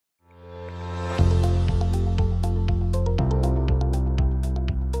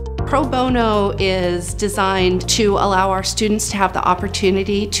Pro Bono is designed to allow our students to have the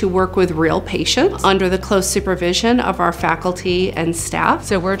opportunity to work with real patients under the close supervision of our faculty and staff.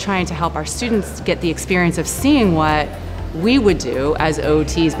 So we're trying to help our students get the experience of seeing what we would do as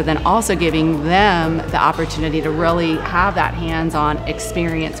OTs, but then also giving them the opportunity to really have that hands-on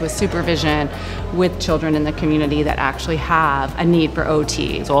experience with supervision with children in the community that actually have a need for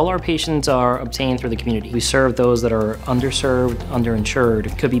OT. So all our patients are obtained through the community. We serve those that are underserved, underinsured.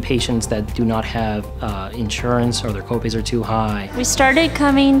 It could be patients that do not have insurance or their copays are too high. We started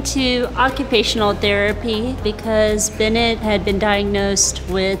coming to occupational therapy because Bennett had been diagnosed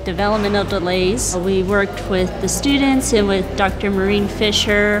with developmental delays. We worked with the students and with Dr. Maureen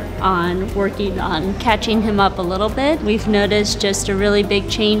Fisher on working on catching him up a little bit. We've noticed just a really big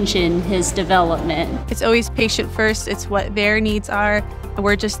change in his development. It's always patient first, it's what their needs are, and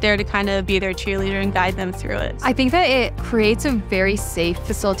we're just there to kind of be their cheerleader and guide them through it. I think that it creates a very safe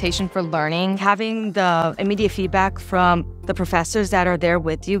facilitation for learning. Having the immediate feedback from the professors that are there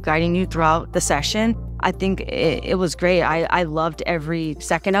with you, guiding you throughout the session, I think it was great. I loved every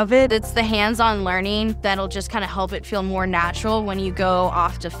second of it. It's the hands-on learning that'll just kind of help it feel more natural when you go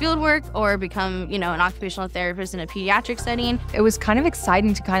off to fieldwork or become, an occupational therapist in a pediatric setting. It was kind of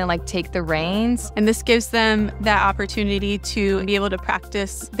exciting to kind of like take the reins. And this gives them that opportunity to be able to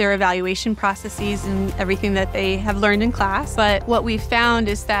practice their evaluation processes and everything that they have learned in class. But what we found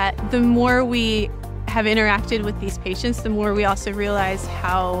is that the more we have interacted with these patients, the more we also realize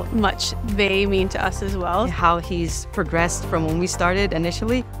how much they mean to us as well. How he's progressed from when we started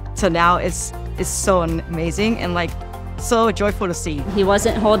initially to now is so amazing and like so joyful to see. He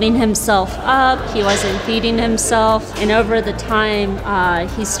wasn't holding himself up, he wasn't feeding himself, and over the time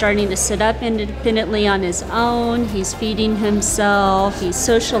he's starting to sit up independently on his own, he's feeding himself, he's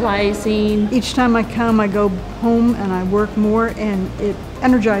socializing. Each time I come, I go home and I work more, and it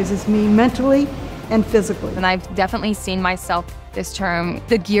energizes me mentally and physically. And I've definitely seen myself this term,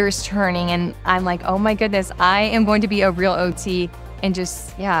 the gears turning, and I'm like, oh my goodness, I am going to be a real OT, and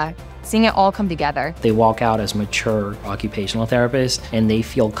just, seeing it all come together. They walk out as mature occupational therapists and they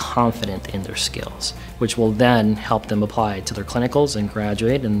feel confident in their skills, which will then help them apply to their clinicals and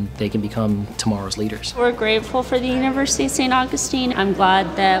graduate, and they can become tomorrow's leaders. We're grateful for the University of St. Augustine. I'm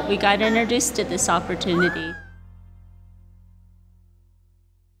glad that we got introduced to this opportunity.